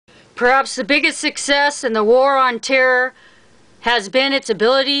Perhaps the biggest success in the war on terror has been its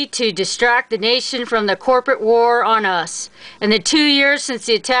ability to distract the nation from the corporate war on us. In the 2 years since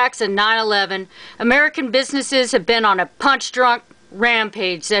the attacks of 9/11, American businesses have been on a punch-drunk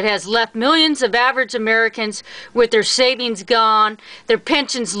rampage that has left millions of average Americans with their savings gone, their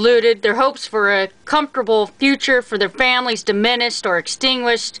pensions looted, their hopes for a comfortable future for their families diminished or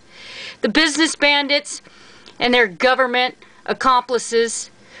extinguished. The business bandits and their government accomplices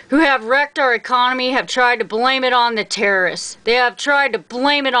who have wrecked our economy have tried to blame it on the terrorists. They have tried to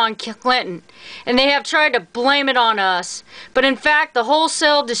blame it on Clinton, and they have tried to blame it on us. But in fact, the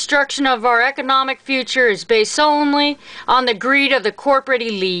wholesale destruction of our economic future is based solely on the greed of the corporate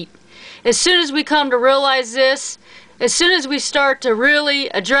elite. As soon as we come to realize this, as soon as we start to really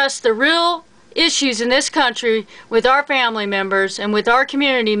address the real issues in this country with our family members and with our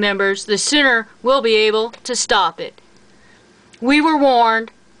community members, the sooner we'll be able to stop it. We were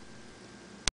warned.